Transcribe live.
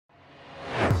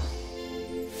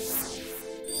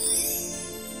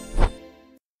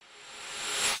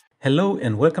Hello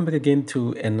and welcome back again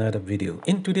to another video.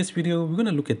 In today's video, we're going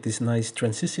to look at this nice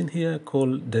transition here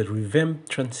called the Revamp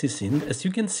transition, as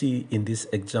you can see in this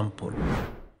example.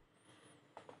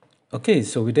 Okay,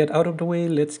 so with that out of the way,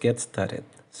 let's get started.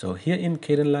 So here in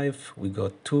Kdenlive, we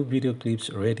got two video clips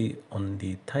already on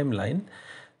the timeline.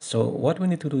 So what we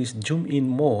need to do is zoom in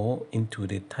more into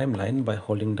the timeline by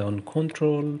holding down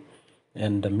Control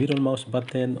and the middle mouse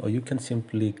button, or you can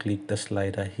simply click the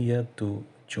slider here to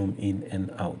zoom in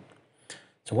and out.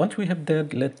 So once we have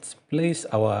that, let's place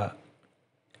our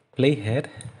playhead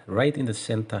right in the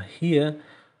center here,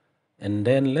 and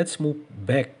then let's move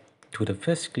back to the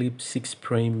first clip 6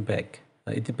 frames back.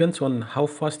 It depends on how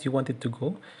fast you want it to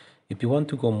go. If you want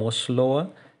to go more slower,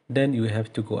 then you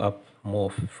have to go up more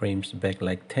frames back,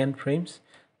 like 10 frames.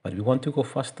 But we want to go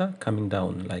faster, coming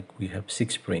down, like we have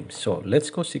 6 frames. So let's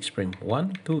go 6 frames.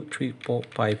 1, 2, 3, 4,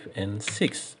 5, and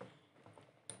 6.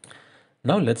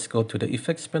 Now let's go to the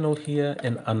effects panel here,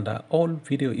 and under all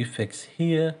video effects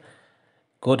here,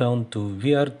 go down to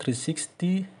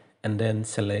VR360 and then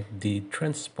select the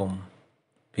transform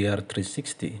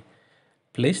VR360.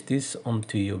 Place this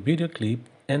onto your video clip,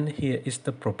 and here is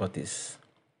the properties.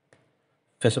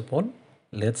 First of all,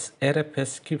 let's add a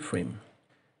first keyframe.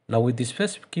 Now with this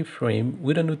first keyframe,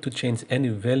 we don't need to change any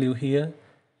value here,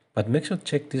 but make sure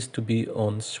check this to be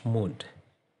on smooth.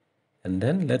 And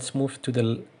then let's move to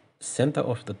the center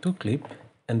of the two clip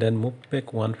and then move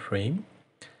back 1 frame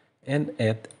and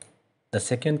add the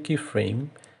second keyframe.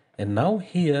 And now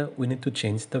here we need to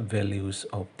change the values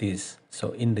of this.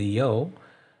 So in the yaw,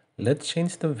 let's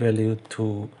change the value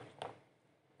to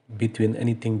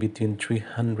anything between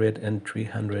 300 and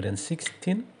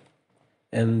 316,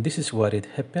 and this is what it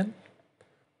happened.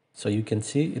 So you can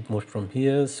see it moved from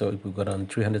here. So if we go down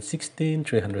 316,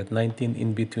 319,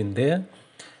 in between there,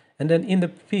 and then in the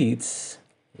feeds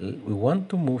we want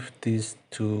to move this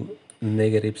to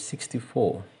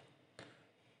 -64.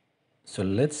 So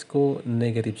let's go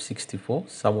 -64,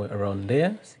 somewhere around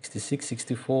there, 66,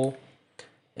 64.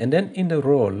 And then in the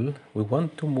roll, we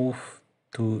want to move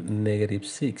to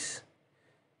 -6.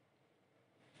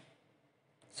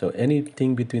 So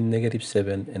anything between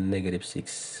 -7 and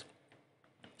 -6.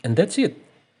 And that's it.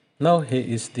 Now here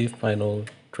is the final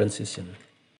transition.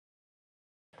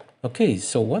 Okay,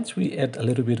 so once we add a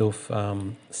little bit of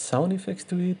sound effects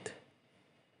to it,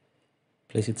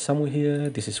 place it somewhere here,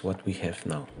 this is what we have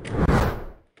now.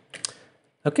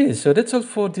 Okay, so that's all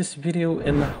for this video,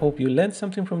 and I hope you learned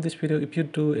something from this video. If you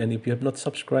do, and if you have not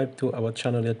subscribed to our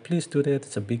channel yet, please do that.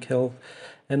 It's a big help.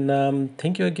 And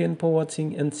thank you again for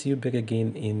watching, and see you back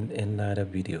again in another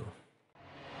video.